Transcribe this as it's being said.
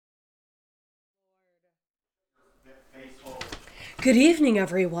Good evening,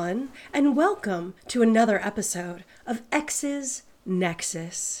 everyone, and welcome to another episode of X's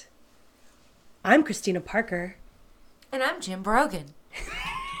Nexus. I'm Christina Parker. And I'm Jim Brogan.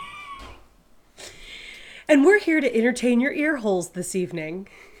 And we're here to entertain your ear holes this evening.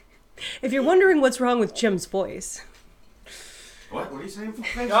 If you're wondering what's wrong with Jim's voice. What? What are you saying?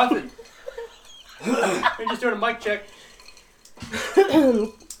 Nothing. We're just doing a mic check.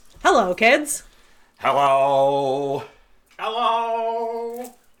 Hello, kids. Hello.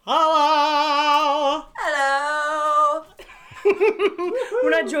 Hello. Hello. Hello. We're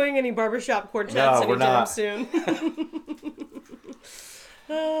not joining any barbershop quartets No, we're anytime not. soon.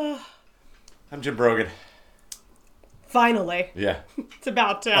 I'm Jim Brogan. Finally. Yeah. It's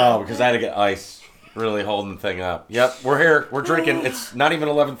about time. Oh, because I had to get ice. Really holding the thing up. Yep, we're here. We're drinking. It's not even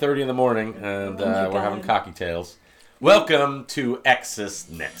 11:30 in the morning, and we're having cocktails. Welcome to X's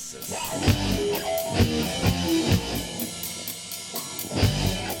Nexus.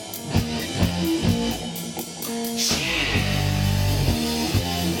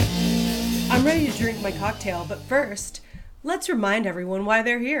 I'm ready to drink my cocktail, but first, let's remind everyone why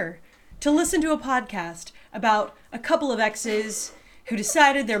they're here. To listen to a podcast about a couple of exes who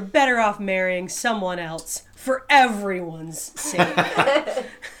decided they're better off marrying someone else for everyone's sake.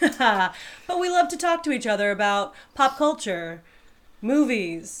 But we love to talk to each other about pop culture,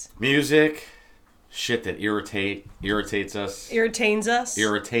 movies, Music, shit that irritates us. irritates us.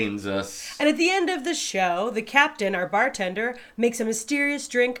 Irritates us. And at the end of the show, the captain, our bartender, makes a mysterious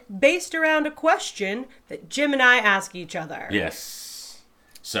drink based around a question that Jim and I ask each other. Yes.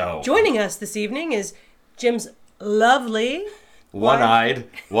 So, Joining us this evening is Jim's lovely... one-eyed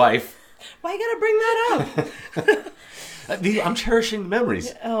wife. Why you gotta bring that up? I'm cherishing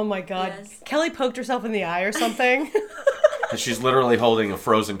memories. Oh my god. Yes. Kelly poked herself in the eye or something. She's literally holding a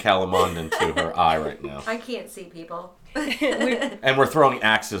frozen calamondon to her eye right now. I can't see people. And we're throwing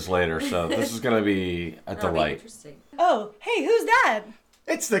axes later, so this is going to be a That'll be delight. interesting. Oh, hey, who's that?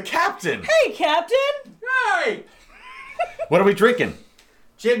 It's the captain! Hey, Captain! Hey, What are we drinking?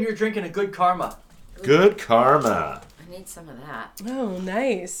 Jim, you're drinking a good karma. Good karma. I need some of that. Oh,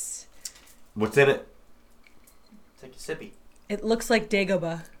 nice. What's in it? Take a sippy. It looks like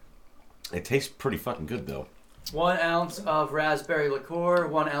Dagobah. It tastes pretty fucking good, though. 1 ounce of raspberry liqueur,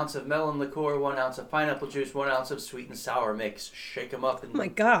 1 ounce of melon liqueur, 1 ounce of pineapple juice, 1 ounce of sweet and sour mix. Shake them up and Oh my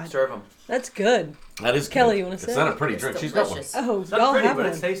god. serve them. That's good. That is Kelly, good. you wanna It's say? not a pretty It's drink. She's got one. delicious. Oh, It's not y'all pretty, have but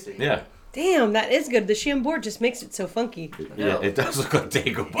one. it's tasty. Yeah. Damn, that is good. The Chambord just makes it so funky. Yeah, it does look like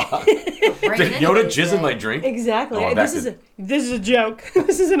Dagobah. Bring Did it Yoda in jizz in today. my drink? Exactly. Oh, I'm this back is a joke.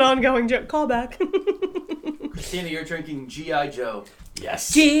 This is an ongoing joke. Call back. Christina, you're drinking G.I. Joe.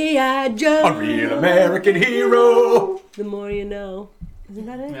 Yes. G.I. Joe. A real American hero. The more you know. Isn't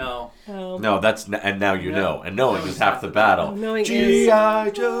that it? No. Oh. No, that's... And now you No. know. And knowing Knowing is half half the the battle. battle. Knowing is- G.I.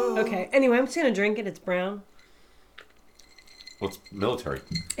 Joe. Okay. Anyway, I'm just gonna drink it. It's brown. Well, it's military.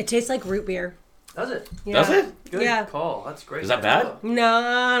 It tastes like root beer. Does it? Yeah. Does it? Good Yeah. call. That's great. Is that bad? No,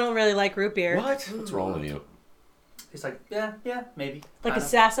 I don't really like root beer. What? What's wrong with you? It's like, yeah, maybe. Like a Kinda.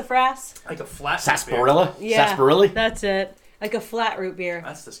 sassafras? Like a flat beer. Sarsaparilla? Yeah. Sarsaparilla? That's it. Like a flat root beer.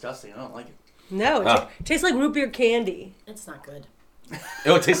 That's disgusting. I don't like it. No, it Oh. tastes like root beer candy. It's not good.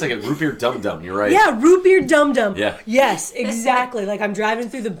 Oh, it tastes like a root beer dum-dum. You're right. Yeah, root beer dum dum. Yeah. Yes, exactly. Like I'm driving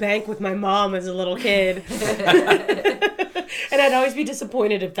through the bank with my mom as a little kid. And I'd always be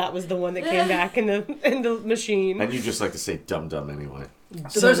disappointed if that was the one that came back in the machine. And you just like to say dum-dum anyway.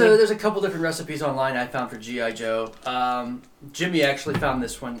 So there's a couple different recipes online I found for G.I. Joe. Jimmy actually found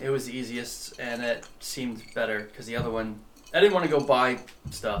this one. It was the easiest, and it seemed better because the other one, I didn't want to go buy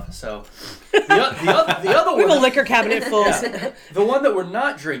stuff. So the other We have a one, liquor cabinet full. yeah, the one that we're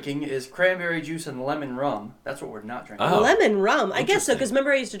not drinking is cranberry juice and lemon rum. That's what we're not drinking. Oh. Lemon rum. I guess so, Interesting. because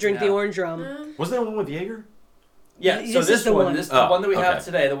remember I used to drink the Yeah. orange rum. Wasn't there one with Jaeger? Yeah. This So is this the one, one. the Oh, one that we have okay.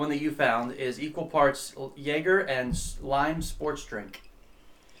 today, the one that you found, is equal parts Jaeger and lime sports drink.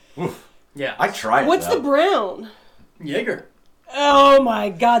 Oof. Yeah. I tried What's it, the brown? Jaeger. Oh my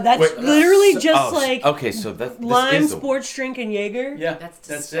god, that's Wait, literally so- just oh, like okay, so this lime, is the... sports drink, and Jaeger. Yeah. That's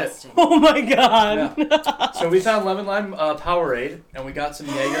it. disgusting. Oh my god. Yeah. So we found lemon lime Powerade, and we got some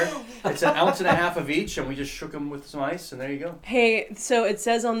Jaeger. It's 1.5 ounces of each, and we just shook them with some ice, and there you go. Hey, so it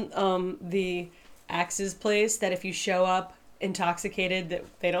says on the Axe's place that if you show up intoxicated, that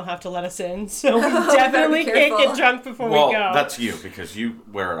they don't have to let us in. So we definitely be can't get careful. drunk before Well, we go. that's you, because you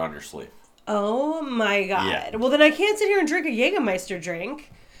wear it on your sleeve. Oh my god. Yeah. Well, then I can't sit here and drink a Jägermeister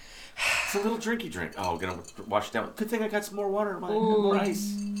drink. It's a little drinky drink. Oh, gonna wash it down. Good thing I got some more water in mine. More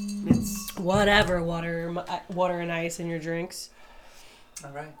ice. It's... Whatever, water and ice in your drinks.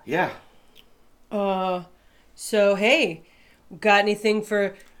 All right. Yeah. So hey, got anything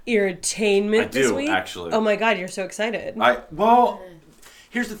for irritainment I this do, week? actually. Oh my god, you're so excited. Well,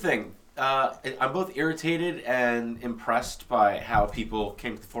 here's the thing. I'm both irritated and impressed by how people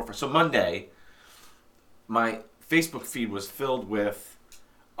came to the forefront. So Monday, my Facebook feed was filled with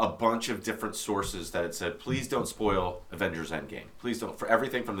a bunch of different sources that had said, please don't spoil Avengers Endgame. Please don't, for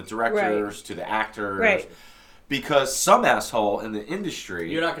everything from the directors to the actors. Right. Because some asshole in the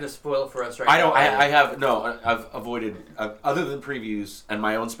industry... You're not going to spoil it for us right I now. don't. I have no. I've avoided other than previews and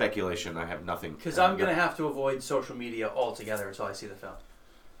my own speculation. I have nothing. Because I'm going to have to avoid social media altogether until I see the film.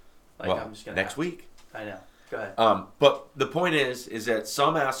 Like, well, I'm just gonna next week. I know. Go ahead. But the point is that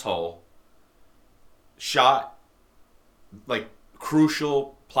some asshole shot like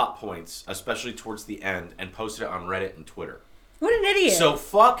crucial plot points, especially towards the end, and posted it on Reddit and Twitter. What an idiot. So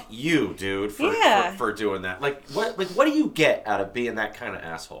fuck you, dude, Yeah. for doing that. Like what do you get out of being that kind of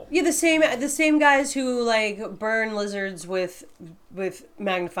asshole? Yeah, the same guys who like burn lizards with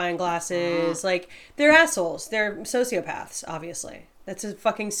magnifying glasses. Like, they're assholes. They're sociopaths, obviously. That's a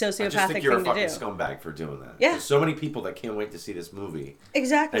fucking I just sociopathic think you're a thing to fucking do. scumbag for doing that. Yeah. There's so many people that can't wait to see this movie,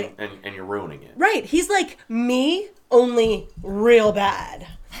 Exactly. and you're ruining it. Right. He's like me, only real bad.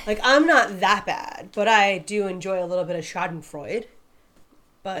 Like, I'm not that bad, but I do enjoy a little bit of Schadenfreude.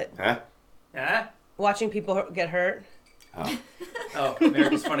 But Huh? Yeah? watching people get hurt. Oh,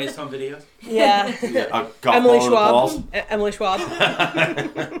 America's Funniest Home Videos? Yeah. Yeah, a golf Emily ball in the balls. Schwab. Emily Schwab.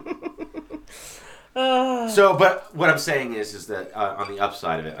 So, but what I'm saying is that on the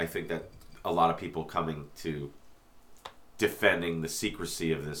upside of it, I think that a lot of people coming to defending the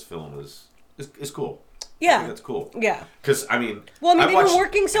secrecy of this film is cool. I Yeah. think that's cool. Yeah. Because I mean, Well, I mean, they've watched- been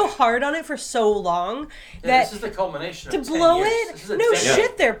working so hard on it for so long Yeah, that this is the culmination to of 10 blow years. it, This is a no 10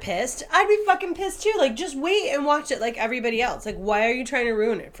 shit, they're pissed. I'd be fucking pissed too. Like, just wait and watch it like everybody else. Like, why are you trying to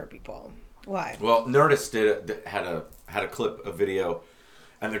ruin it for people? Why? Well, Nerdist had a clip, a video,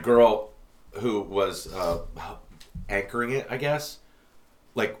 and the girl who was anchoring it, I guess,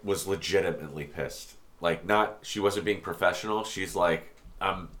 like, was legitimately pissed. Like, she wasn't being professional. She's like,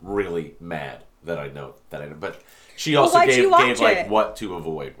 I'm really mad that I know. But she also why'd you watch gave like it? what to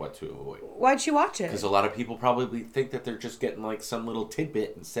avoid. Why'd she watch it? Because a lot of people probably think that they're just getting like some little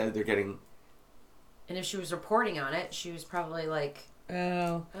tidbit instead they're getting. And if she was reporting on it, she was probably like,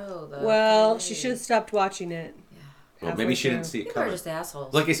 Oh. oh, Well, she should have stopped watching it. Well, maybe she didn't see it People are coming. just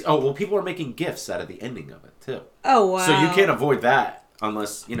assholes. Like, people are making gifs out of the ending of it too. Oh, wow. So you can't avoid that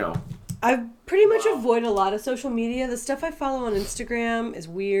unless I've pretty much avoided a lot of social media. The stuff I follow on Instagram is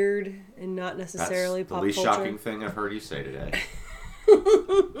weird and not necessarily That's the pop least culture. shocking thing I've heard you say today.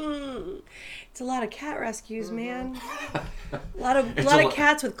 It's a lot of cat rescues, man. A lot of a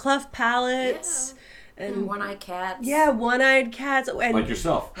cats with cleft palates. and one-eyed cats. Yeah, one-eyed cats and Like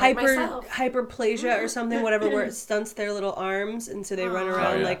yourself. Like myself. hyperplasia or something, whatever, where it stunts their little arms, and so they run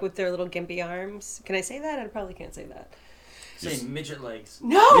around yeah. like with their little gimpy arms. Can I say that? I probably can't say that. Say midget legs.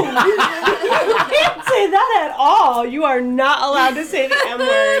 No, you can't say that at all. You are not allowed to say the M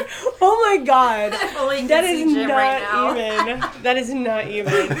word. Oh my god, Only you that can is see Jim not right now. even. That is not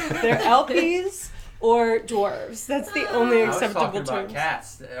even. They're LPs or dwarves. That's the only I was acceptable talking about term.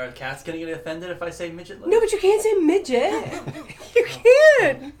 cats. Are cats going to get offended if I say midget legs? No, but you can't say midget. You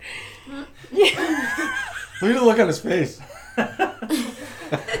can't. Look at the look on his face.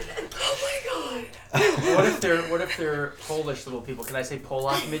 What if they're Polish little people? Can I say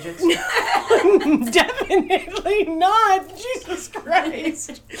Polak midgets? Definitely not. Jesus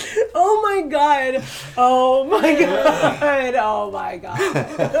Christ. Oh my god. Oh my god. Oh my god.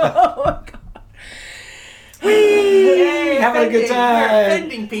 Oh my god. Hey, having a good You're time.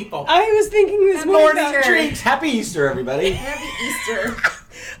 offending people. I was thinking this morning. Morning about- drinks. Happy Easter, everybody. Happy Easter.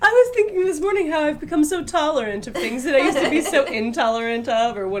 I was thinking this morning how I've become so tolerant of things that I used to be so intolerant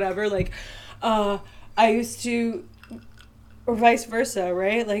of, or whatever. Like, I used to, or vice versa,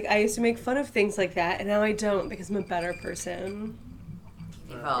 right? Like, I used to make fun of things like that, and now I don't because I'm a better person.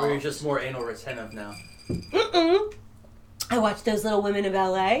 Or you're just more anal retentive now. I watch those Little Women of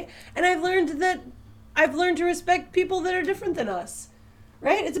LA, and I've learned to respect people that are different than us.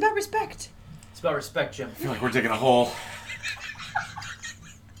 Right? It's about respect. It's about respect, Jim. I feel like we're digging a hole.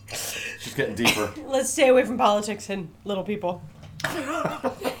 She's getting deeper. Let's stay away from politics and little people.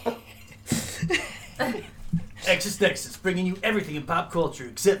 Exis Nexus, bringing you everything in pop culture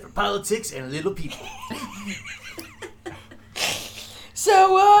except for politics and little people.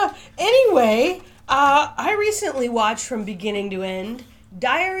 So, anyway, I recently watched from beginning to end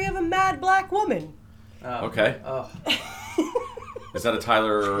Diary of a Mad Black Woman. Okay. Oh, Is that a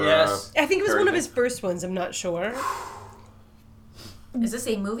Tyler? Yes. I think it was Perry one of thing? his first ones, I'm not sure. Is this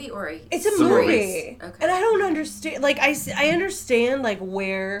a movie or a It's a Series. movie. Okay. And I don't understand. Like, I understand, like,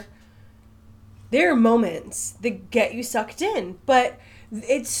 where there are moments that get you sucked in, but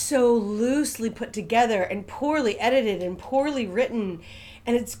it's so loosely put together and poorly edited and poorly written.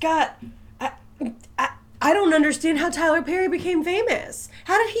 And it's got. I don't understand how Tyler Perry became famous.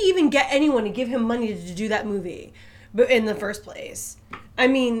 How did he even get anyone to give him money to do that movie but in the first place? I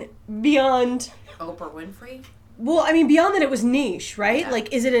mean, beyond. Oprah Winfrey? Well, I mean, beyond that, it was niche, right? Yeah.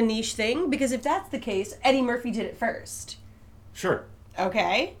 Like, is it a niche thing? Because if that's the case, Eddie Murphy did it first. Sure.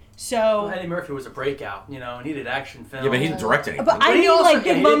 Okay, so. Well, Eddie Murphy was a breakout, and he did action films. Yeah, but he didn't direct anything. But I But he mean, also- like, yeah, Big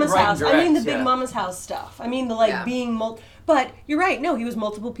he didn't Mama's write and House. I mean, the direct, Big yeah. Mama's House stuff. I mean, the, like, Yeah. being But you're right. No, he was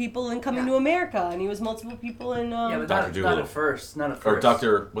multiple people in Coming Yeah. to America, and he was multiple people in. Yeah, but Dr. not Dolittle. at first. Not at Or first.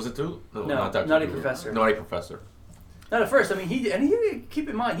 Dr. Was it Doolittle? No, not Dr. Naughty Doolittle. Professor. Naughty Professor. Not at first. I mean, he keep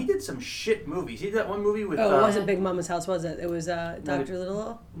in mind he did some shit movies. He did that one movie with. Oh, it wasn't Big Mama's House, was it? It was Naughty- Dr.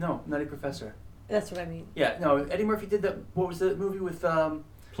 Little. No, Naughty Professor. That's what I mean. Yeah, no. Eddie Murphy did that. What was the movie with?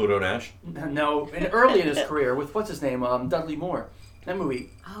 Pluto Nash. No, early in his career with what's his name? Dudley Moore. That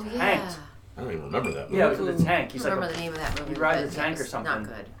movie. Oh, tanked. yeah. I don't even remember that movie. Yeah, it was in the tank. I He's don't like remember the name of that movie. he rides but a tank it or was something. Not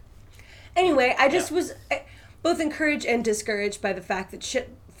good. Anyway, I just Yeah. was both encouraged and discouraged by the fact that shit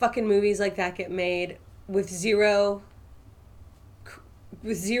fucking movies like that get made with zero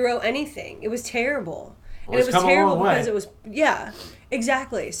anything. It was terrible. Well, And it's it was come a terrible long way. because it was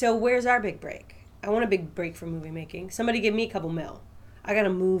exactly. So where's our big break? I want a big break from movie making. Somebody give me a couple mil. I got a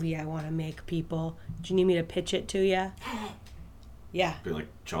movie I want to make, people. Do you need me to pitch it to you? Yeah. Be like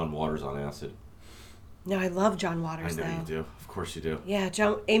John Waters on acid. No, I love John I Waters know though. you do. Of course you do. Yeah,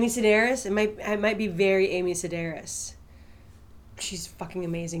 Amy Sedaris. It might be very Amy Sedaris. She's fucking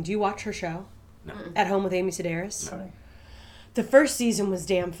amazing. Do you watch her show? No. At Home with Amy Sedaris? No. The first season was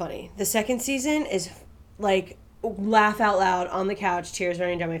damn funny. The second season is like laugh out loud on the couch, tears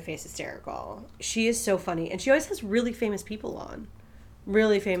running down my face, hysterical. She is so funny, and she always has really famous people on.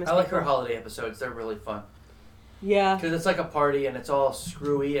 Really famous. I like people. her holiday episodes. They're really fun. Yeah. Because it's like a party and it's all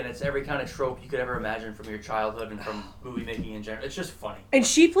screwy and it's every kind of trope you could ever imagine from your childhood and from movie making in general. It's just funny. And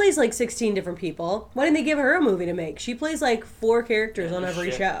she plays like 16 different people. Why didn't they give her a movie to make? She plays like 4 characters Yeah, on every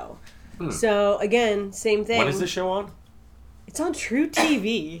shit. show. So again, same thing. When is this show on? It's on True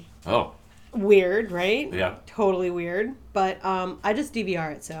TV. Oh, Weird, right? yeah. Totally weird. But I just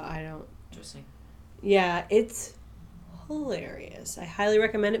DVR it, so I don't. Interesting. Yeah, it's hilarious. I highly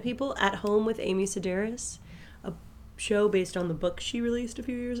recommend it, people. At Home with Amy Sedaris, a show based on the book she released a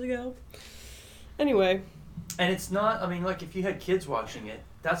few years ago. Anyway, And it's not, I mean, like if you had kids watching it,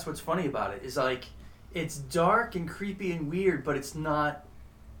 that's what's funny about it. Is like, it's dark and creepy and weird, but it's not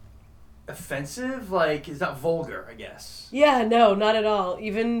offensive. Like, it's not vulgar, I guess. yeah, no, not at all.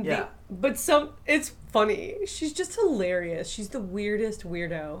 Even Yeah. but it's funny. She's just hilarious. She's the weirdest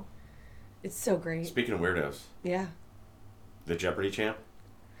weirdo. It's so great. Speaking of weirdos, Yeah. the Jeopardy champ.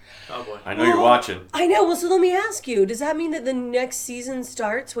 Oh boy. I know you're watching. I know. Well, so let me ask you: does that mean that the next season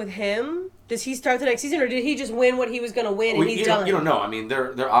starts with him? Does he start the next season, or did he just win what he was going to win and he's you done? Don't, you don't know. I mean,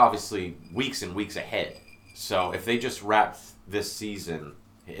 they're obviously weeks and weeks ahead. So if they just wrapped this season,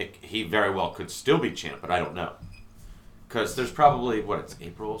 he very well could still be champ, but I don't know. Because there's probably, it's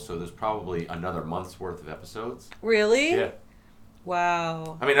April, so there's probably another month's worth of episodes. Really? Yeah.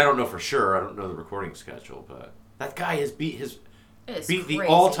 Wow. I mean, I don't know for sure. I don't know the recording schedule, but that guy has beat It's the crazy.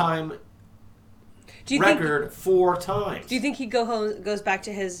 all-time Do you think? record 4 times. Do you think he goes back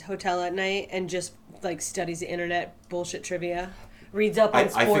to his hotel at night and just like studies the internet bullshit trivia, reads up on I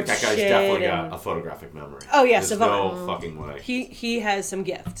sports think that guy's shit definitely and- got a photographic memory. Oh, yeah, There's savant. no fucking way. He has some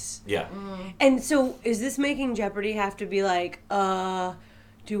gifts. Yeah. And so, is this making Jeopardy have to be like,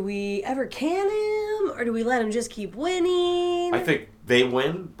 do we ever can him, or do we let him just keep winning? I think they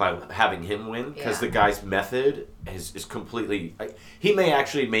win by having him win because Yeah. the guy's method is completely. He may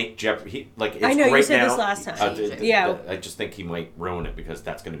actually make Jeopardy. It's I know, you great said now. this last time. Yeah. I just think he might ruin it because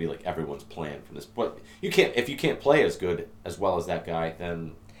that's going to be like everyone's plan from this. But if you can't play as good as well as that guy,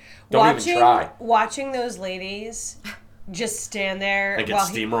 then don't even try Watching those ladies just stand there and get while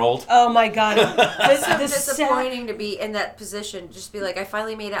he- steamrolled. Oh my god! It's so the sa- disappointing to be in that position. Just be like, I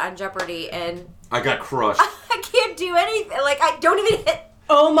finally made it on Jeopardy, and I got crushed. I can't do anything. Like, I don't even hit.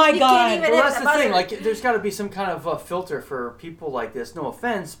 Oh my You god! can't even- Well, that's hit the the thing. buzzer. Like, there's got to be some kind of filter for people like this. No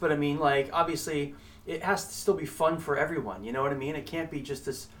offense, but I mean, like, obviously, it has to still be fun for everyone. You know what I mean? It can't be just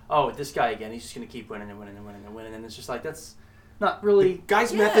this. Oh, this guy again. He's just gonna keep winning and winning and winning and winning, and it's just like that's not really.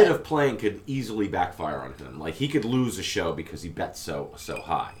 Guy's Yeah. method of playing could easily backfire on him. Like he could lose a show because he bet so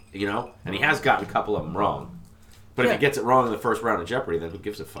high, and he has gotten a couple of them wrong. But if Yeah. he gets it wrong in the first round of Jeopardy, then who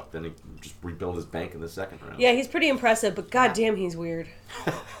gives a fuck? Then he can just rebuild his bank in the second round. Yeah, he's pretty impressive, but goddamn, he's weird.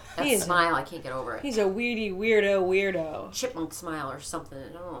 That He is- smile, I can't get over it. He's a weirdo. Chipmunk smile or something.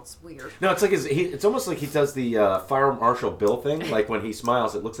 I don't know, it's weird. No, it's like it's almost like he does the Fire Marshal Bill thing. Like when he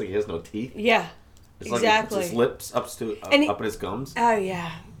smiles, it looks like he has no teeth. Yeah, It's exactly. like his lips up And he- in his gums. Oh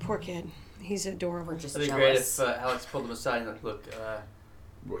yeah, poor kid. He's adorable. We're just It'd be great jealous. if Alex pulled him aside and like, look,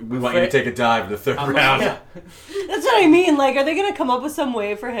 We want you to take a dive in the third round. yeah. That's what I mean. Like, are they gonna come up with some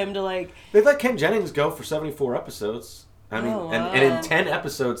way for him to like? They let Ken Jennings go for 74 episodes. I mean, Oh, and wow. in 10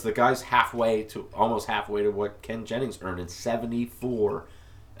 episodes, the guy's almost halfway to what Ken Jennings earned in 74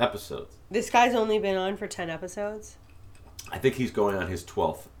 episodes. This guy's only been on for 10 episodes. I think he's going on his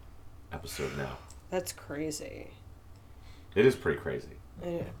 12th episode now. That's crazy. It is pretty crazy.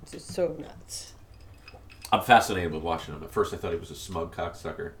 It's just so nuts. I'm fascinated with watching him. At first, I thought he was a smug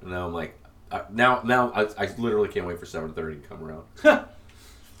cocksucker, and now I'm like, now I literally can't wait for 7:30 to come around.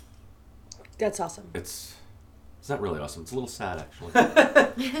 That's awesome. It's not really awesome. It's a little sad, actually.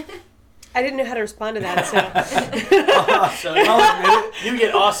 I didn't know how to respond to that, so So I'll admit it, you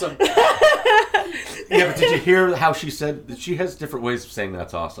get awesome. Yeah, but did you hear how she said that she has different ways of saying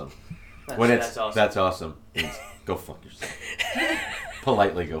that's awesome? That's awesome. That's awesome. Means go fuck yourself.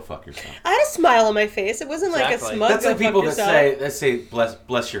 Politely go fuck yourself. I had a smile on my face. It wasn't like a Exactly. smug. That's go like people fuck that yourself. say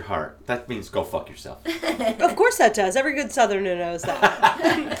bless your heart. That means go fuck yourself. Of course that does. Every good Southerner knows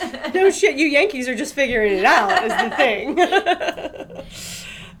that. No shit, you Yankees are just figuring it out. Is the thing.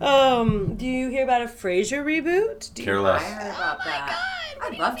 Do you hear about a Frasier reboot? Care I less. heard about that. I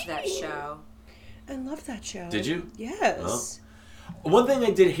loved that show. I love that show. Did you? Yes. One thing I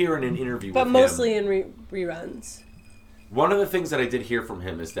did hear in an interview But with mostly him, in reruns. one of the things that I did hear from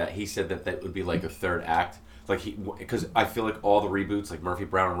him is that he said that would be like a third act. Like because I feel like all the reboots, like Murphy,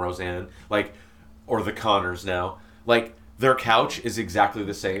 Brown, and Roseanne, like, or the Connors now, like, their couch is exactly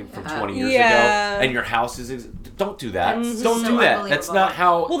the same from 20 years Yeah. ago, and your house is. Don't do that. Mm-hmm. Don't So do that. That's unbelievable. not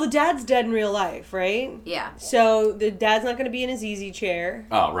how. Well, the dad's dead in real life, right? Yeah. So the dad's not going to be in his easy chair.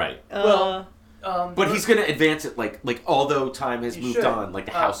 Oh, right. Well, But he's going to advance it, like although time has He moved should. on, like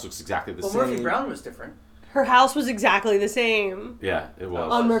the house looks exactly the well, same. Murphy Brown was different. her house was exactly the same. Yeah, it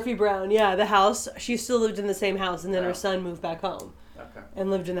was. On Murphy Brown, yeah, the house. She still lived in the same house, and then Oh. her son moved back home Okay.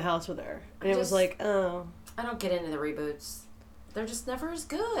 and lived in the house with her. And it was Just- like, oh. I don't get into the reboots. They're just never as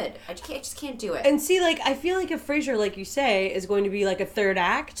good. I just can't do it. And see, like, I feel like if Frasier, like you say, is going to be like a third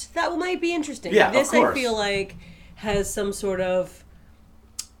act, that might be interesting. Yeah, of this course. I feel like has some sort of.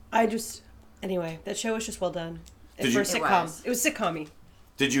 Anyway, that show was just well done. Did For you- a sitcom. It was. It was sitcom-y.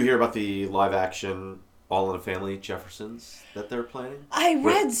 Did you hear about the live action All in the Family Jeffersons that they're planning? I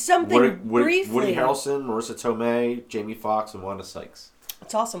read something briefly. Woody Harrelson, Marissa Tomei, Jamie Foxx, and Wanda Sykes.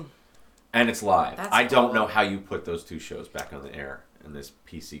 It's awesome. And it's live. That's I don't cool. know how you put those two shows back on the air in this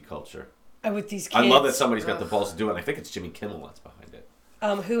PC culture. With these kids. I love that somebody's got the balls to do it. And I think it's Jimmy Kimmel that's behind it.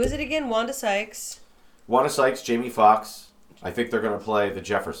 Who is it again? Wanda Sykes. Wanda Sykes, Jamie Foxx. I think they're going to play the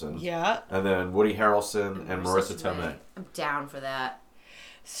Jeffersons. Yeah. And then Woody Harrelson and Marissa Tomei. I'm down for that.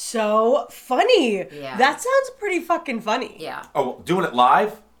 So funny. Yeah. That sounds pretty fucking funny. Yeah. Oh, doing it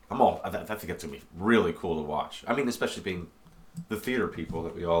live? I think it's going to be really cool to watch. I mean, especially being the theater people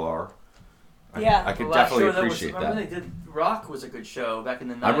that we all are. Yeah. I can The last definitely show appreciate remember that. they did Rock was a good show back in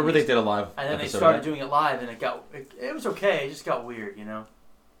the 90s. I remember they did a live And then they episode started of that. doing it live, and it was okay. It just got weird, you know.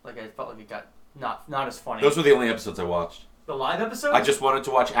 Like I felt like it got not as funny. Those were the only episodes I watched. the live episode. I just wanted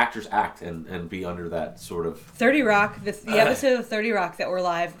to watch actors act and be under that sort of... 30 Rock, the episode of 30 Rock that were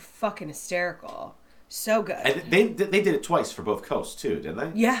live, fucking hysterical. So good. And they did it twice for both coasts, too, didn't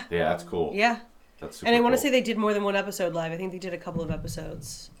they? Yeah. Yeah, that's cool. Yeah. That's super And I want to cool. say they did more than one episode live. I think they did a couple of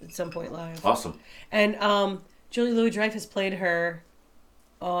episodes at some point live. Awesome. And Julie Louis-Dreyfus played her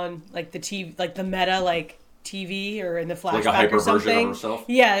on like the TV, like the meta, like TV or in the flashback Like a hyper or version of something. herself?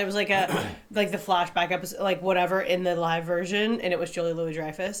 Yeah, it was like like the flashback episode, like whatever in the live version, and it was Julie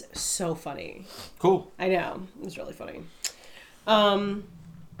Louis-Dreyfus. So funny. Cool. I know, it was really funny.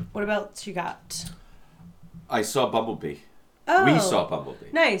 What about you got? I saw Bumblebee. Oh, We saw Bumblebee.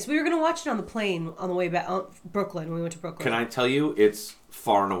 Nice. We were gonna watch it on the plane on the way back, Brooklyn. When we went to Brooklyn. Can I tell you, it's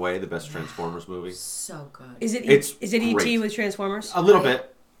far and away the best Transformers movie. So good. Is it? It's Is it ET great. with Transformers? A little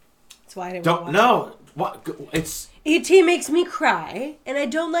bit. That's why I didn't. Don't watch no. What? It's ET makes me cry, and I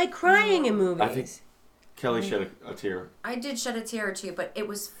don't like crying in movies. I think Kelly shed a tear. I did shed a tear or two, but it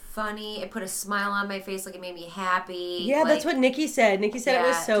was funny. It put a smile on my face, like it made me happy. Yeah, that's what Nikki said. Nikki said it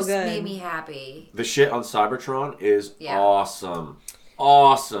was so just good. made me happy. The shit on Cybertron is Yeah. awesome.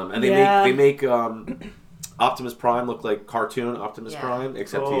 Awesome. And Yeah. they make Optimus Prime look like cartoon Optimus Yeah. Prime,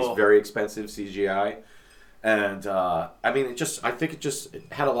 except Cool. he's very expensive CGI. And I mean, I think it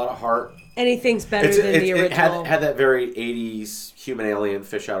had a lot of heart. Anything's better than the original. It had that very 80s human alien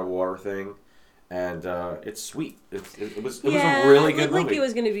fish out of water thing. And it's sweet. It was a really good movie. Like it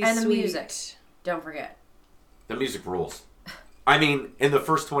was going to be And sweet. the music. Don't forget. The music rules. I mean, in the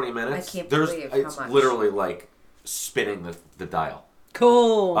first 20 minutes, I can't believe it's how much. literally like spinning the dial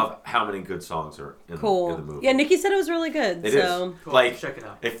Cool. of how many good songs are in the movie. Yeah, Nikki said it was really good. It so. is. Cool. Like, Check it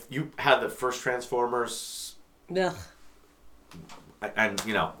out. if you had the first Transformers, Ugh. and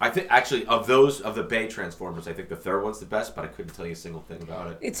I think actually of the Bay Transformers, I think the third one's the best, but I couldn't tell you a single thing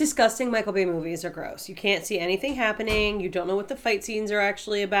about it. It's disgusting. Michael Bay movies are gross. You can't see anything happening. You don't know what the fight scenes are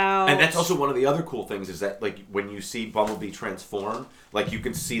actually about. And that's also one of the other cool things is that like when you see Bumblebee transform, like you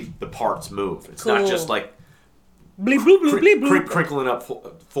can see the parts move. It's not just like bleep bloop bloop bleep bloop. crinkling up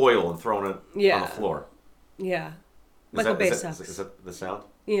foil and throwing it on the floor. Yeah. Michael Bay sucks. Is that the sound?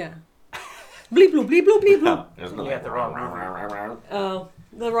 Yeah. Bleep bloop bleep bloop bleep bloop. No, there's no. You got the wrong movie. Oh,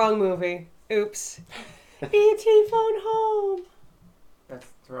 the wrong movie. Oops. E.T. phone home. That's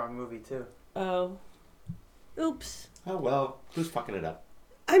the wrong movie too. Oh. Oops. Oh well, who's fucking it up?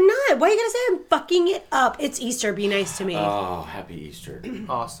 I'm not. Why are you gonna say I'm fucking it up? It's Easter. Be nice to me. Oh, happy Easter.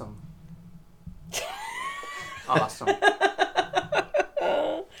 Awesome. Awesome.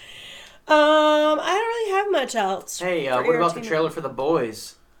 I don't really have much else. Hey, for what about the entertainment. trailer for The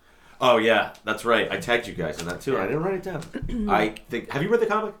Boys? Oh yeah, that's right. I tagged you guys in that too, and I didn't write it down. I think. Have you read the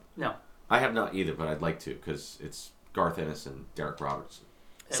comic? No. I have not either, but I'd like to because it's Garth Ennis and Derek Robertson.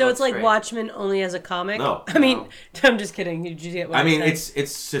 So it's like great. Watchmen only as a comic? No. I mean, I'm just kidding. Did you get what I mean, said?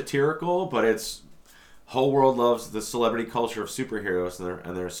 it's satirical, but it's whole world loves the celebrity culture of superheroes,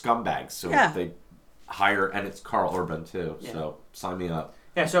 and they're scumbags. So Yeah. they hire, and it's Carl Urban too. Yeah. So sign me up.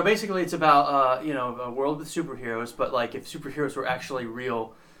 Yeah, so basically it's about, a world with superheroes, but like if superheroes were actually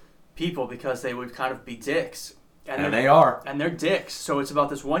real people because they would kind of be dicks. And they are. And they're dicks. So it's about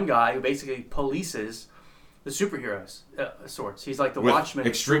this one guy who basically polices the superheroes, sorts. He's like the With Watchman.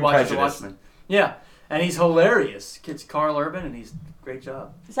 extreme who watches the prejudice. Watchmen. Yeah, and he's hilarious. It's Carl Urban, and he's great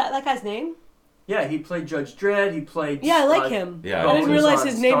job. Is that guy's name? Yeah, he played Judge Dredd. He played. Yeah, I like him. Yeah, I didn't Bones realize on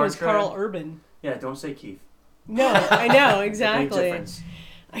his name Star was Trek. Carl Urban. Yeah, don't say Keith. No, I know, Big exactly. difference.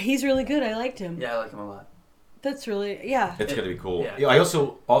 He's really good. I liked him. Yeah, I like him a lot. That's really, yeah. It's going to be cool. Yeah. Yeah, I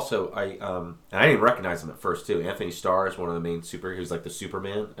also and I didn't recognize him at first too. Anthony Starr is one of the main superheroes, like the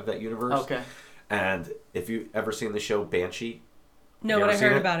Superman of that universe. Okay. And if you've ever seen the show Banshee, No, you but ever I seen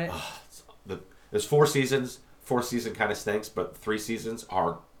heard about it. there's 4 seasons. 4th season kind of stinks, but 3 seasons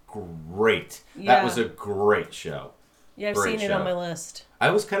are great. Yeah. That was a great show. Yeah, I've Great seen it on show. my list.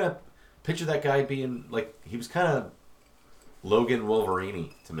 I was kind of picture that guy being like he was kind of Logan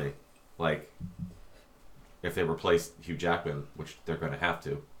Wolverine to me, like if they replaced Hugh Jackman, which they're going to have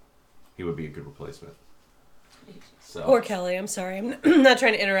to, he would be a good replacement. So Or Kelly. I'm sorry. I'm not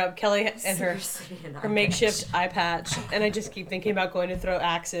trying to interrupt. Kelly and her Seriously, an her eye makeshift patch. eye patch, and I just keep thinking about going to throw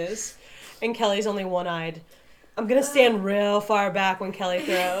axes, and Kelly's only one-eyed. I'm gonna stand real far back when Kelly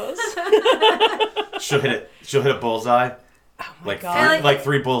throws. she'll hit a bullseye. Oh my Like god! Like,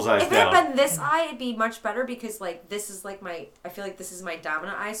 3 bullseyes If it down. had been this eye, it'd be much better because like this is like I feel like this is my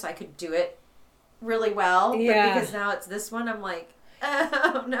dominant eye, so I could do it really well. Yeah. But because now it's this one, I'm like,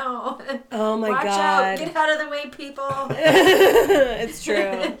 oh no. Oh my Watch god! out! Get out of the way, people. It's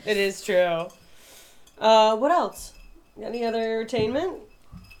true. It is true. What else? Any other entertainment?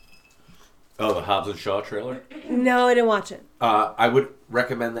 Oh, the Hobbs and Shaw trailer. No, I didn't watch it. I would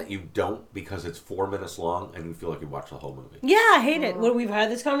recommend that you don't because it's 4 minutes long and you feel like you watched the whole movie. Yeah, I hate it. Well, we've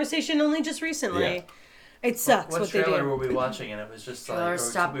had this conversation only just recently. Yeah. It sucks What what they trailer do. were we watching? And it was just Trailer like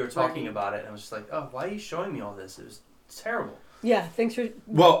stopped we were talking running. about it, and I was just like, oh, why are you showing me all this? It was terrible. Yeah, thanks for.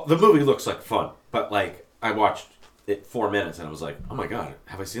 Well, the movie looks like fun, but like I watched it 4 minutes and I was like, oh my god,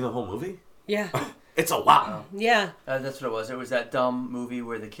 have I seen the whole movie? Yeah, It's a lot. yeah. That's what it was. It was that dumb movie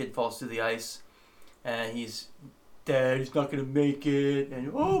where the kid falls through the ice, and Dad, he's not gonna make it,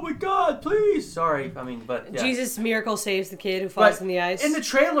 and oh my God, please, sorry. I mean, but yeah. Jesus miracle saves the kid who falls But in the ice. in the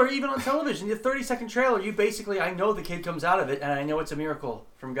trailer, even on television, the 30-second trailer, you basically, I know the kid comes out of it, and I know it's a miracle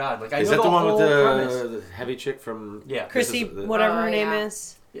from God. Like I Is know that the one with whole premise. the heavy chick from? Yeah. Chrissy, This is the- whatever Oh, her name yeah.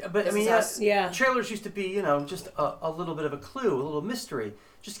 is. Yeah, but This I mean, is yeah, us. Yeah. trailers used to be, just a little bit of a clue, a little mystery,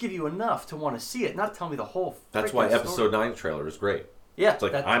 just give you enough to want to see it, not tell me the whole. That's freaking why story. episode 9 trailer is great. Yeah, It's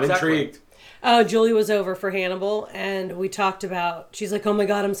like that's I'm exactly. intrigued. Oh, Julie was over for Hannibal, and we talked about. She's like, "Oh my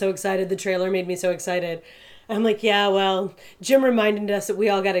god, I'm so excited! The trailer made me so excited." I'm like, "Yeah, well, Jim reminded us that we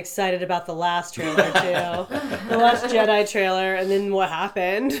all got excited about the last trailer too, the last Jedi trailer, and then what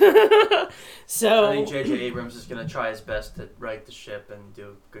happened." So I think J.J. Abrams is going to try his best to right the ship and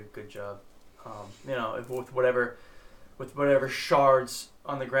do a good job. with whatever shards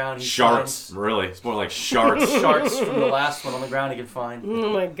on the ground he Shards, finds. really. It's more like shards. Shards from the last one on the ground he can find.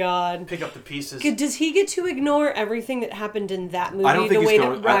 Oh my god. Pick up the pieces. Does he get to ignore everything that happened in that movie I don't think the he's way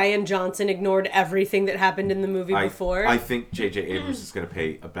going- that Ryan Johnson ignored everything that happened in the movie before? I think J.J. Abrams is going to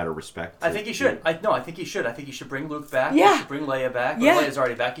pay a better respect. I think he should. I think he should. I think he should bring Luke back. Yeah. He should bring Leia back. Yeah. Leia's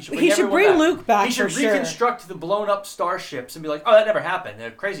already back. He should bring He should everyone bring back. Luke back He should for sure. reconstruct the blown up starships and be like, oh, that never happened.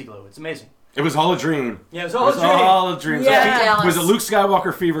 They're crazy glue. It's amazing. It was all a dream. Yeah, it was all a dream. all a dream. Yeah. It was a Luke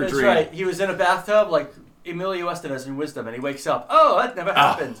Skywalker fever That's dream. right. He was in a bathtub like Emilio Estevez in Wisdom, and he wakes up. Oh, that never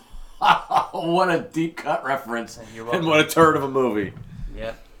happened. What a deep cut reference. You're welcome. And what a turd of a movie.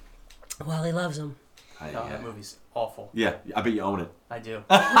 Yeah. Well, he loves him. No, that movie's awful. Yeah, I bet you own it. I do.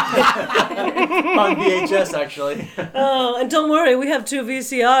 On VHS, actually. Oh, and don't worry, we have 2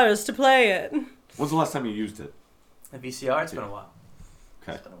 VCRs to play it. When's the last time you used it? The VCR, it's been a while.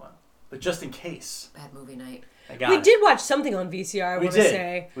 Okay. It's been a while. But just in case, Bad movie night. I got We it. did watch something on VCR, I We want to did.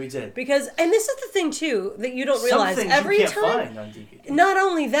 say. We did. Because, and this is the thing too, that you don't Some realize. things Every you can't time, find on DVD. not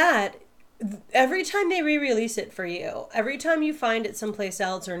only that, every time they re-release it for you, every time you find it someplace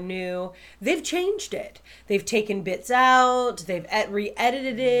else or new, they've changed it. They've taken bits out, they've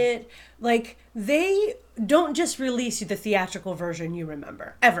re-edited it. Like, they don't just release you the theatrical version you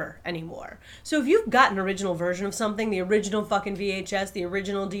remember, ever, anymore. So if you've got an original version of something, the original fucking VHS, the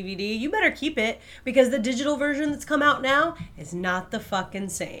original DVD, you better keep it, because the digital version that's come out now is not the fucking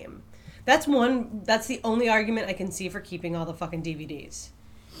same. That's the only argument I can see for keeping all the fucking DVDs.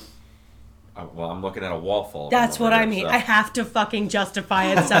 Well, I'm looking at a wall full. of That's them what over I here, mean. so- I have to fucking justify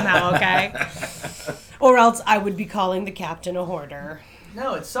it somehow, okay? Or else I would be calling the captain a hoarder.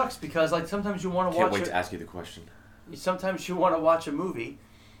 No, it sucks because like sometimes you want to Can't watch wait to ask you the question. sometimes you want to watch a movie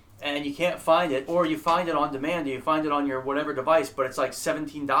and you can't find it, or you find it on demand, or you find it on your whatever device, but it's like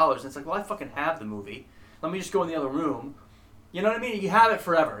 $17, and it's like, well, I fucking have the movie. Let me just go in the other room. You know what I mean? You have it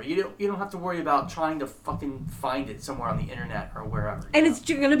forever. You don't have to worry about trying to fucking find it somewhere on the internet or wherever. And it's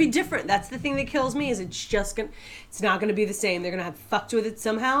going to be different. That's the thing that kills me, is it's not going to be the same. They're going to have fucked with it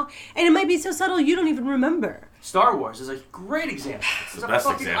somehow. And it might be so subtle you don't even remember. Star Wars is a great example. It's the best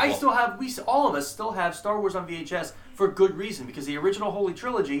example. I still have, all of us still have Star Wars on VHS for good reason, because the original Holy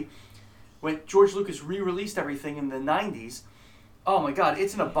Trilogy, when George Lucas re-released everything in the 90s, oh my god,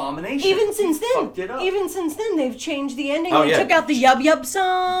 it's an abomination. Even since He then, fucked it up. they've changed the ending. Oh, They yeah. took out the Yub Yub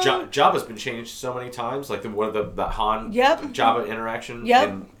song. Jabba's been changed so many times, like the Han Yep. Jabba interaction Yep.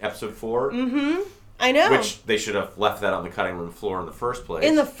 in Episode 4, I know. which they should have left that on the cutting room floor in the first place.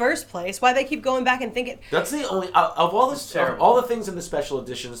 in the first place, why they keep going back and thinking, That's the only of all It's of terrible. all the things in the special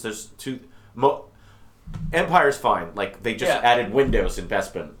editions. There's two. Empire's fine. Like they just Yeah. added windows in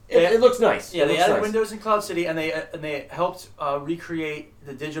Bespin. It, Yeah. it looks nice. Yeah, It they looks added nice. Windows in Cloud City, and they helped recreate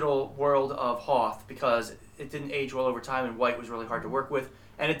the digital world of Hoth, because it didn't age well over time, and white was really hard to work with,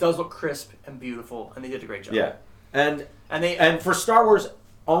 and it does look crisp and beautiful, and they did a great job. Yeah, and And for Star Wars,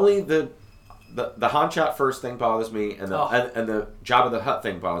 only the Han shot first thing bothers me, and the Oh. and the Jabba the Hutt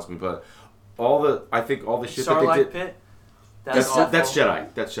thing bothers me. But I think all the shit that Sarlacc they did. Pit. That's awful.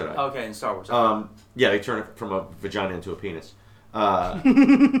 Jedi. That's Jedi. Okay, in Star Wars. Yeah, they turn it from a vagina into a penis. of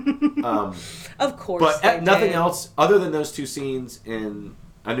course. But they nothing did. else other than those two scenes in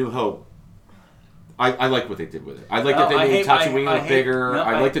A New Hope. I like what they did with it. I like that they I made hate- I- Tatooine I look hate- bigger. no,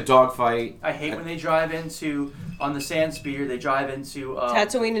 I I- like the dogfight. I hate when they drive into on the sand speeder. They drive into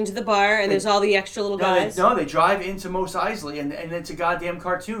Tatooine into the bar, and there's all the extra little guys. They drive into Mos Eisley, and it's a goddamn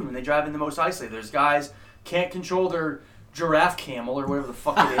cartoon when they drive into Mos Eisley. There's guys can't control their giraffe camel or whatever the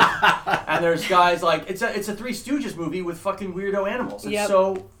fuck it is, and there's guys like it's a Three Stooges movie with fucking weirdo animals. It's Yep.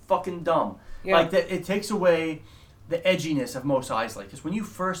 so fucking dumb. Yep. Like that, it takes away the edginess of Mos Eisley, because when you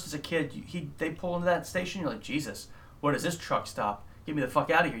first as a kid, they pull into that station, you're like, Jesus, what is this truck stop? Get me the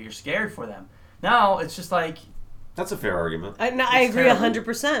fuck out of here! You're scared for them. Now it's just like, That's a fair argument. I It's agree terrible.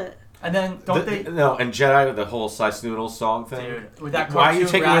 100%. and then don't they? No, and Jedi, the whole Sice Noodle song thing. Dude, with that Why are you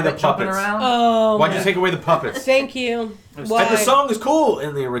cartoon taking away the rabbit jumping puppets? around? Oh, Why'd you take away the puppets? thank you. was- Why? And the song is cool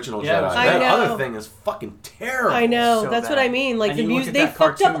in the original Yeah, Jedi. I That know. other thing is fucking terrible. I know. So That's what bad. I mean. Like and the you look music, at they that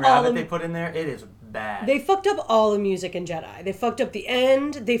fucked up cartoon all rabbit the. they put in there. It is bad. They fucked up all the music in Jedi. They fucked up the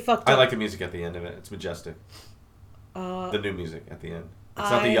end. They fucked I up. like the music at the end of it. It's majestic. The new music at the end. It's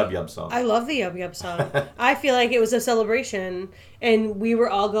not the I- Yub Yub song. I love the Yub Yub song. I feel like it was a celebration, and we were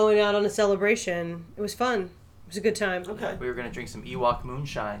all going out on a celebration. It was fun. It was a good time. Okay. We were gonna drink some Ewok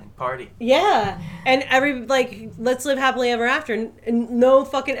moonshine and party. Yeah, and let's live happily ever after, and no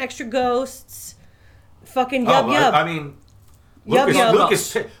fucking extra ghosts. Fucking Yub Yub. I mean, Yub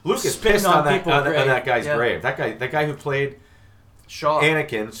Lucas, Yub. Lucas Spitting pissed on on that people on grave. that guy's Yeah. grave. That guy who played Shaw.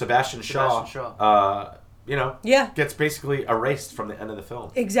 Anakin, Sebastian Shaw, Yeah. gets basically erased from the end of the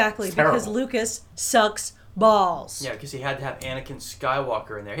film. Exactly, It's because terrible. Lucas sucks balls. Yeah, because he had to have Anakin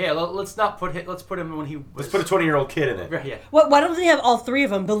Skywalker in there. Yeah, let's not put him. Let's put him when he was. Let's put a 20-year-old kid in it. Right, yeah. Why don't they have all three of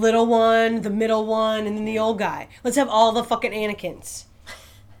them? The little one, the middle one, and then the old guy. Let's have all the fucking Anakins.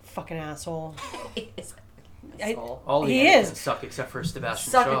 Fucking asshole. All the He Anakins is. suck except for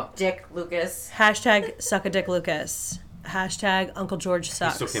Sebastian Suck Shaw. a dick, Lucas. Hashtag suck a dick Lucas. Hashtag Uncle George He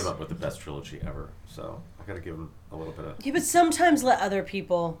sucks. still came up with the best trilogy ever, so I gotta give him a little bit of... Yeah, but sometimes let other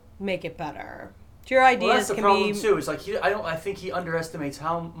people make it better. Your Well, ideas that's the can problem be... too. Is like I think he underestimates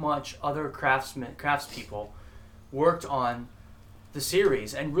how much other craftspeople worked on the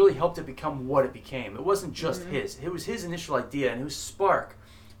series and really helped it become what it became. It wasn't just his. It was his initial idea and it was spark,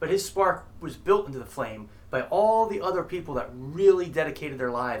 but his spark was built into the flame by all the other people that really dedicated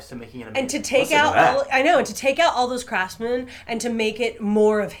their lives to making it amazing. And to take Listen to out that. all, I know, and to take out all those craftsmen and to make it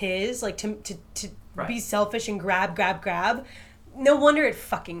more of his, like to Right. be selfish and grab. No wonder it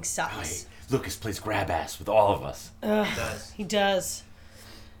fucking sucks. Lucas plays grab ass with all of us. Ugh, He does. he does.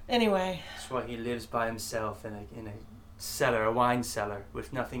 Anyway, That's why he lives by himself in a cellar, a wine cellar,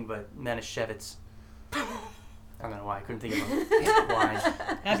 with nothing but Manischewitz. I don't know why I couldn't think of wine.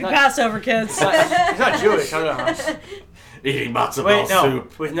 happy not- Passover, kids. He's not Jewish. I don't know. Eating matzo Wait, ball no.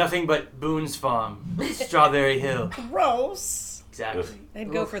 soup. With nothing but Boone's Farm, Strawberry Hill. Gross. Exactly.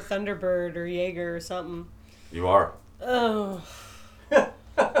 I'd go for Thunderbird or Jaeger or something. You are. Oh.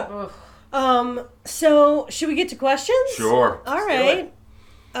 So should we get to questions? Sure. All right.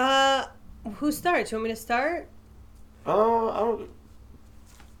 Who starts? You want me to start? I don't...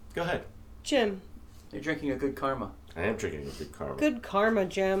 Go ahead. Jim. You're drinking a good karma. I am drinking a good karma. Good karma,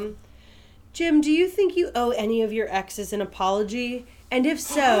 Jim. Jim, do you think you owe any of your exes an apology? And if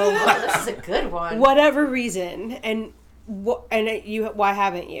so, This is a good one. whatever reason, and why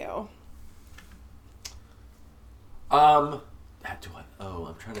haven't you? Do I? Oh,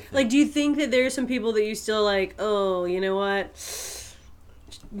 I'm trying to think. Like, do you think that there's some people that you still like? Oh, you know what?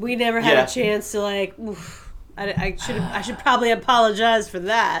 We never had Yeah. a chance to like. Oof, I should probably apologize for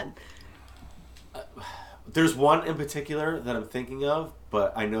that. There's one in particular that I'm thinking of,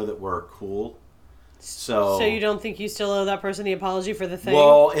 but I know that we're cool. So you don't think you still owe that person the apology for the thing?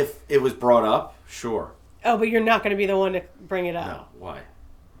 Well, if it was brought up, sure. Oh, but you're not going to be the one to bring it up. No, why?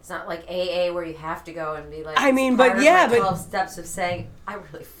 It's not like AA where you have to go and be like. I mean, it's but part of yeah, my but- 12 steps of saying I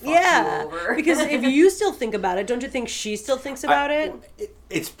really fucked Yeah, you over. because if you still think about it, don't you think she still thinks about it?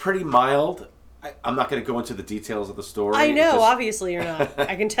 It's pretty mild. I'm not going to go into the details of the story. I know, Just- obviously you're not.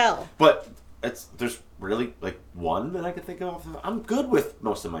 I can tell. But there's really like one that I could think of. I'm good with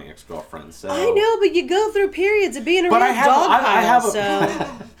most of my ex-girlfriends. So. I know, but you go through periods of being a But real I have, dog pile, I have,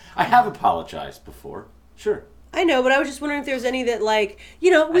 so... I have apologized before. Sure. I know, but I was just wondering if there's any that, like,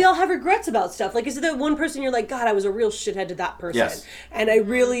 we all have regrets about stuff. Like, is it that one person you're like, God, I was a real shithead to that person. Yes. And I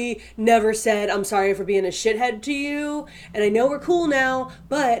really never said, I'm sorry for being a shithead to you. And I know we're cool now,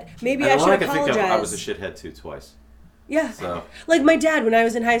 but maybe I And the should one I can apologize. think of, I was a shithead too twice. Yeah. So. Like my dad, when I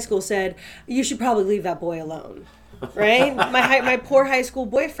was in high school, said, you should probably leave that boy alone. Right? my poor high school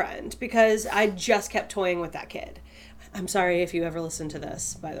boyfriend, because I just kept toying with that kid. I'm sorry if you ever listen to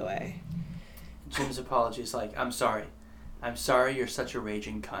this, by the way. Jim's apology is like, I'm sorry. I'm sorry you're such a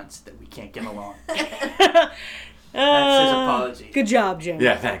raging cunt that we can't get along. That's his apology. Good job, Jim.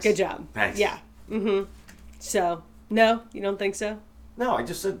 Yeah, thanks. Good job. Thanks. Yeah. Mm-hmm. So, no, you don't think so? No, I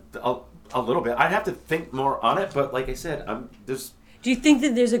just said a little bit. I'd have to think more on it, but like I said, there's... Do you think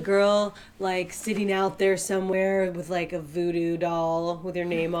that there's a girl, like, sitting out there somewhere with, like, a voodoo doll with your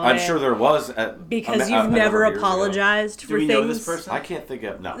name on it? I'm sure there was. Because you've never apologized Do for we things? know this person? I can't think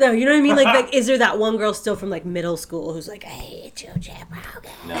of... No. No, you know what I mean? Like, is there that one girl still from, like, middle school who's like, I hate you, Jim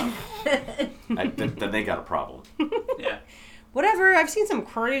Rogan? No. Then they got a problem. Yeah. Whatever, I've seen some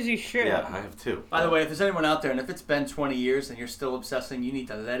crazy shit. Yeah, I have too. By the way, if there's anyone out there, and if it's been 20 years and you're still obsessing, you need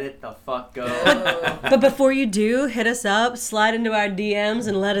to let it the fuck go. But before you do, hit us up, slide into our DMs,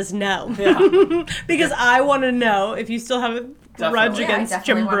 and let us know. Yeah. Because I want to know if you still have a grudge Definitely. Yeah, I against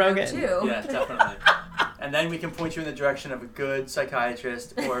definitely Jim want to know, Brogan. too. Yeah, definitely. And then we can point you in the direction of a good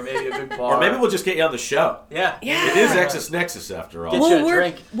psychiatrist or maybe a good bar. Or maybe we'll just get you on the show. Yeah. Yeah. It is Exus Nexus after all. Get you a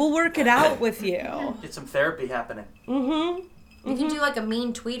drink. We'll work it out with you. Get some therapy happening. Mm-hmm. You can do like a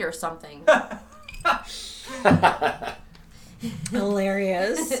mean tweet or something.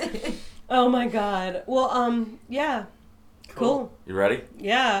 Hilarious. Oh my god. Well, yeah. Cool. You ready?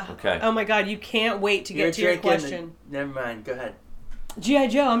 Yeah. Okay. Oh my god, you can't wait to You're get to your drinking question. Never mind. Go ahead. G.I.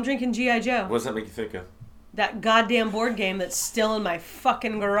 Joe. I'm drinking G.I. Joe. What does that make you think of? That goddamn board game that's still in my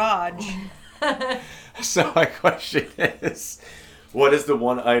fucking garage. So my question is, What is the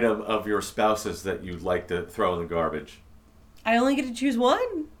one item of your spouse's that you'd like to throw in the garbage? I only get to choose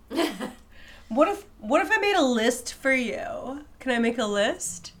one. What if I made a list for you? Can I make a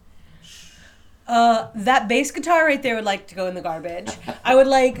list? That bass guitar right there would like to go in the garbage. I would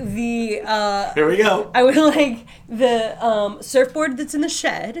like the Here we go. I would like the surfboard that's in the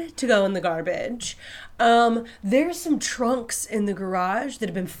shed to go in the garbage. There's some trunks in the garage that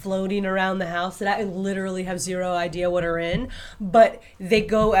have been floating around the house that I literally have zero idea what are in, but they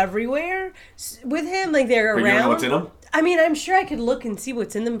go everywhere with him. Like they're But around. you know what's in them? I mean, I'm sure I could look and see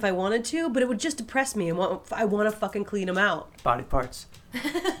what's in them if I wanted to, but it would just depress me, and I want to fucking clean them out. Body parts.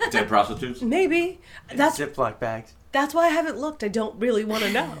 Dead prostitutes? Maybe that's Ziploc bags. that's why I haven't looked. I don't really want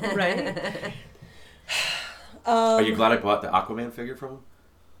to know, right? Are you glad I bought the Aquaman figure from him?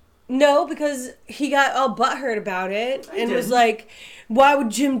 No, because he got all butthurt about it and was didn't. like, why would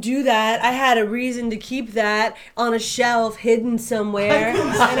Jim do that? I had a reason to keep that on a shelf hidden somewhere. And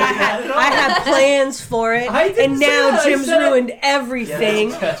I had plans for it. I didn't And say now that. I Jim's said- ruined everything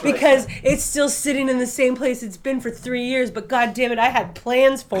Yeah, that's what I because it's still sitting in the same place it's been for 3 years. But God damn it, I had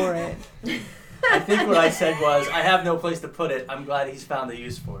plans for it. I think what I said was, I have no place to put it. I'm glad he's found a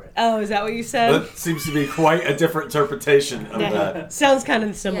use for it. Oh, is that what you said? That seems to be quite a different interpretation of that. Sounds kind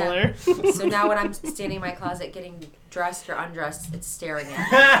of similar. So now when I'm standing in my closet getting dressed or undressed, it's staring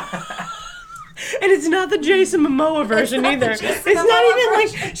at me. And it's not the Jason Momoa version not the either. Jason It's not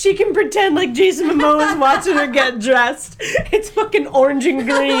Momoa even like she can pretend like Jason Momoa is watching her get dressed. It's fucking orange and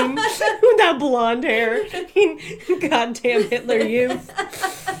green with that blonde hair. Goddamn Hitler youth.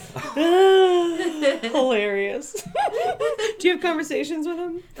 Hilarious. Do you have conversations with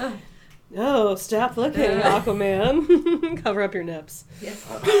him? Oh, stop looking, Aquaman. Cover up your nips. Yes.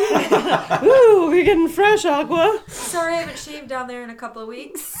 Ooh, we're getting fresh, Aqua. Sorry, I haven't shaved down there in a couple of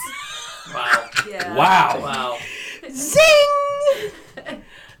weeks. Wow. Yeah. Wow. Wow. Zing!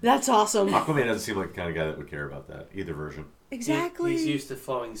 That's awesome. Aquaman doesn't seem like the kind of guy that would care about that, either version. Exactly. He's used to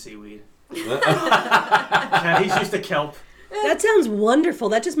flowing seaweed. Yeah, he's used to kelp. That sounds wonderful.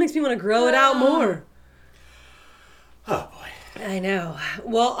 That just makes me want to grow it out more. Oh, boy. I know.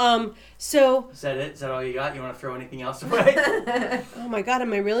 Well, so, Is that it? Is that all you got? You want to throw anything else away? oh my God,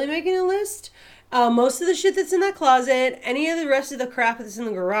 am I really making a list? Most of the shit that's in that closet, any of the rest of the crap that's in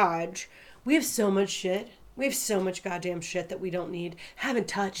the garage, we have so much shit. We have so much goddamn shit that we don't need, haven't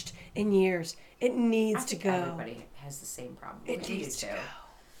touched in years. It needs I to think go. everybody has the same problem. It We needs do to too. go.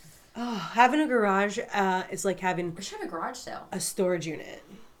 Oh, having a garage is like having We should have a garage sale. a storage unit.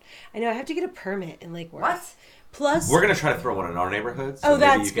 I know, I have to get a permit in Lake Worth. What? Plus, We're going to try to throw one in our neighborhood, so Oh, maybe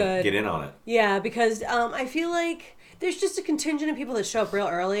that's you can good. get in on it. yeah, because I feel like there's just a contingent of people that show up real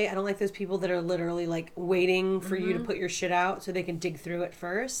early. I don't like those people that are literally like waiting for you to put your shit out so they can dig through it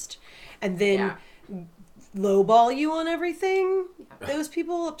first and then lowball you on everything. Those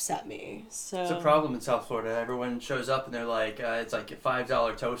people upset me. So It's a problem in South Florida. Everyone shows up and they're like, it's like a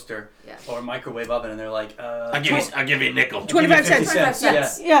 $5 toaster Yeah. or microwave oven, and they're like, I'll give you a nickel. 25 cents. 50 cents.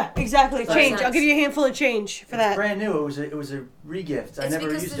 Yes. Yeah, exactly. 25 Change. I'll cents. give you a handful of change for It's that. brand new. It was a regift. I It's never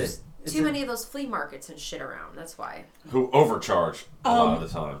because used there's it. It's too a- many of those flea markets and shit around. That's why. Who overcharge a lot of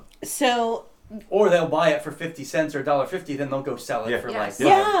the time. So Or they'll buy it for 50 cents or $1.50, then they'll go sell it Yeah. for Yes. like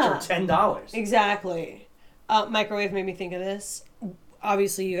Yeah. or $10. exactly. Microwave made me think of this.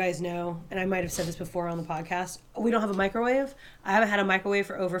 Obviously, you guys know, and I might have said this before on the podcast. We don't have a microwave. I haven't had a microwave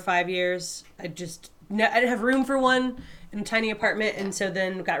for over 5 years. I didn't have room for one in a tiny apartment, and so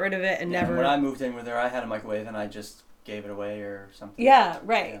then got rid of it and Yeah, never. when I moved in with her, I had a microwave and I just gave it away or something. Yeah,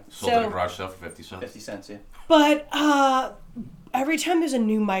 right. Yeah. Sold at a So, garage sale for 50 cents. 50 cents, yeah. but every time there's a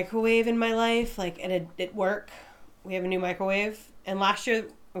new microwave in my life, like at work, we have a new microwave, and last year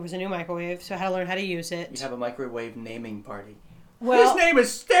it was a new microwave, so I had to learn how to use You it. have a microwave naming party. Well, His name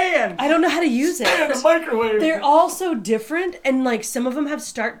is Stan! I don't know how to use Stan it. the microwave! They're all so different, and like some of them have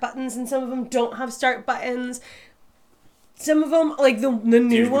start buttons and some of them don't have start buttons. Some of them, like the Do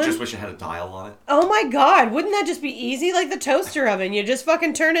new you one. just wish it had a dial on it? Oh my God, wouldn't that just be easy? Like the toaster oven, you just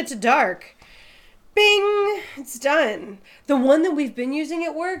fucking turn it to dark. Bing, it's done. The one that we've been using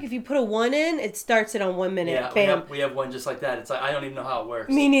at work, if you put a 1 in, it starts it on 1 minute. Yeah, Bam. we have one just like that. It's like, I don't even know how it works.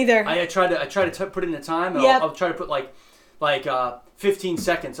 Me neither. I try to put in a time, and Yep. I'll try to put like 15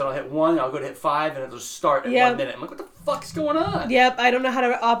 seconds, and I'll hit 1, I'll go to hit 5, and it'll start at Yep. 1 minute. I'm like, what the fuck's going on? Yep, I don't know how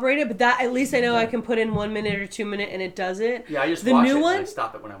to operate it, but that at least I know I can put in 1 minute or 2 minute and it does it. Yeah, I just The watch new it one? and I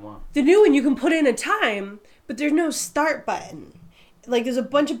stop it when I want. The new one, you can put in a time, but there's no start button. Like, there's a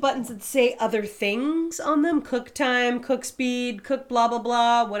bunch of buttons that say other things on them. Cook time, cook speed, cook blah, blah,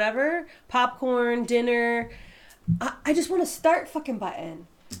 blah, whatever. Popcorn, dinner. I just want a start fucking button.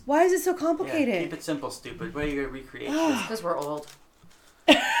 Why is it so Yeah, complicated? keep it simple, stupid. Why are you gonna recreate shit? It's because we're old.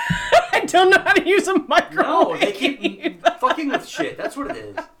 I don't know how to use a microwave. No, they keep fucking with shit. That's what it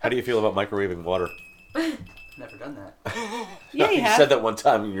is. How do you feel about microwaving water? Never done that. Yeah, you have. said that one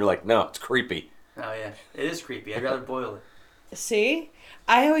time and you're like, no, it's creepy. Oh yeah, it is creepy. I'd rather boil it. See?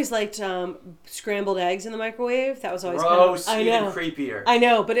 I always liked scrambled eggs in the microwave. That was always Gross. I Even know. creepier. I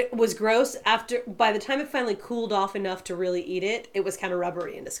know, but it was gross after. By the time it finally cooled off enough to really eat it, it was kind of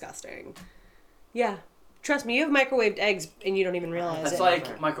rubbery and disgusting. Yeah, trust me, you have microwaved eggs and you don't even realize That's it.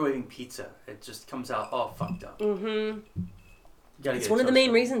 like microwaving pizza. It just comes out all fucked up. Mm-hmm. Gotta It's get a one of the main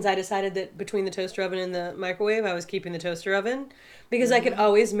toaster. reasons I decided that between the toaster oven and the microwave, I was keeping the toaster oven because I could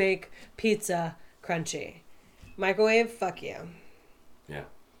always make pizza crunchy. Microwave, fuck you. Yeah.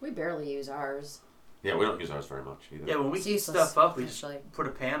 We barely use ours. Yeah, we don't use ours very much either. Yeah, when we It's heat useless, stuff up, we just actually. put a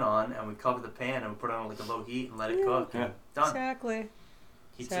pan on and we cover the pan and we put it on like a low heat and let it Yeah. cook. Yeah. Done. Exactly.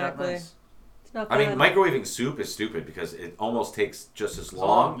 Heats it up Exactly. nice. It's not I bad. mean, microwaving soup is stupid because it almost takes just as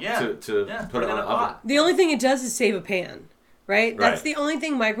long, long yeah. to Yeah, put it in on a an oven. pot. The only thing it does is save a pan, right? That's Right. the only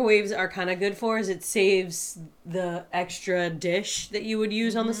thing microwaves are kind of good for is it saves the extra dish that you would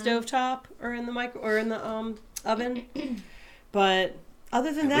use on the stovetop or in the oven. But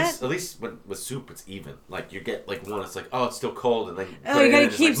other than that, At least with soup, it's even. Like you get like one, it's like, oh, it's still cold, and then oh, put it you in, gotta and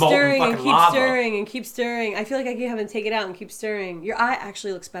it's keep like molten stirring and fucking keep lava. stirring and keep stirring. I feel like I keep having to take it out and keep stirring. Your eye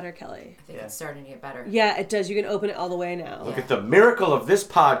actually looks better, Kelly. I think Yeah. it's starting to get better. Yeah, it does. You can open it all the way now. Look at the miracle of this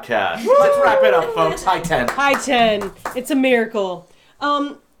podcast. Let's wrap it up, folks. High 10. Hi 10. It's a miracle.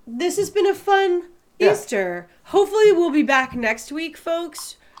 This has been a fun Yeah. Easter. Hopefully we'll be back next week,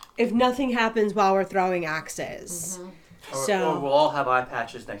 folks. If nothing happens while we're throwing axes. Or we'll all have eye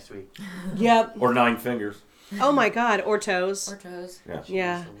patches next week. Yep. Or 9 fingers. Oh my God. Or toes. Or toes. Yeah.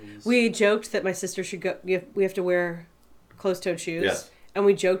 Yeah. Louise. We joked that my sister should go. We have to wear closed-toed shoes. Yes. And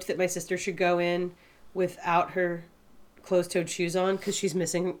we joked that my sister should go in without her closed-toed shoes on because she's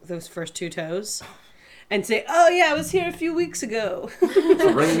missing those first 2 toes. And say, oh yeah, I was here a few weeks ago. It's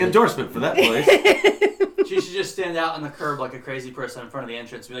a ringing endorsement for that place. She should just stand out on the curb like a crazy person in front of the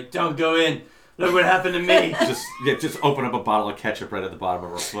entrance and be like, don't go in. Look what happened to me. just open up a bottle of ketchup right at the bottom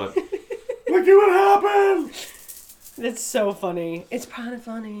of her foot. Look at what happened. That's so funny. It's kind of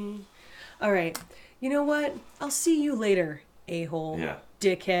funny. All right. You know what? I'll see you later, a-hole. Yeah.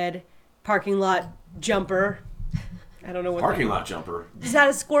 Dickhead. Parking lot jumper. I don't know what Parking lot jumper. Is that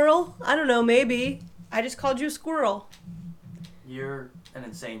a squirrel? I don't know. Maybe. I just called you a squirrel. You're an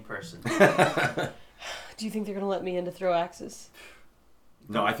insane person. Do you think they're going to let me in to throw axes?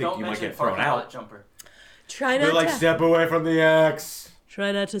 No, I think Don't you might mention get thrown parking lot out. jumper. Try You're not like, to. step away from the X.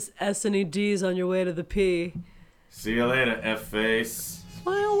 Try not to S any D's on your way to the P. See you later, F-face. See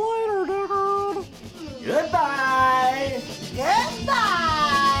you later, dude. Goodbye.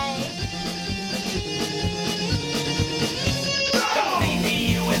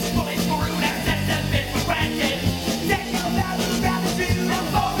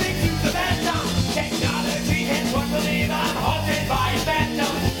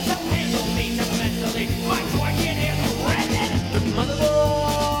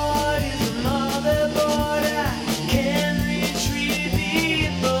 Motherboard is a motherboard. I can retrieve the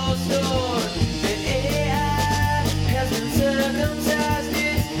info store. The AI has been circumcised.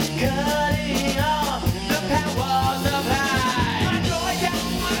 It's cutting off the powers of high. My joy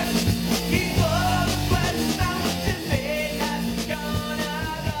doesn't work. He's full of flesh. Now the debate has gonna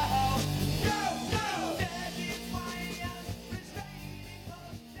go. Go, go. That is why I'm restraining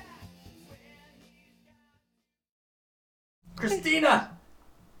close that when he's Christina,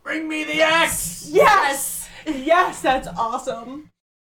 bring me the axe. Yes! Yes, that's awesome.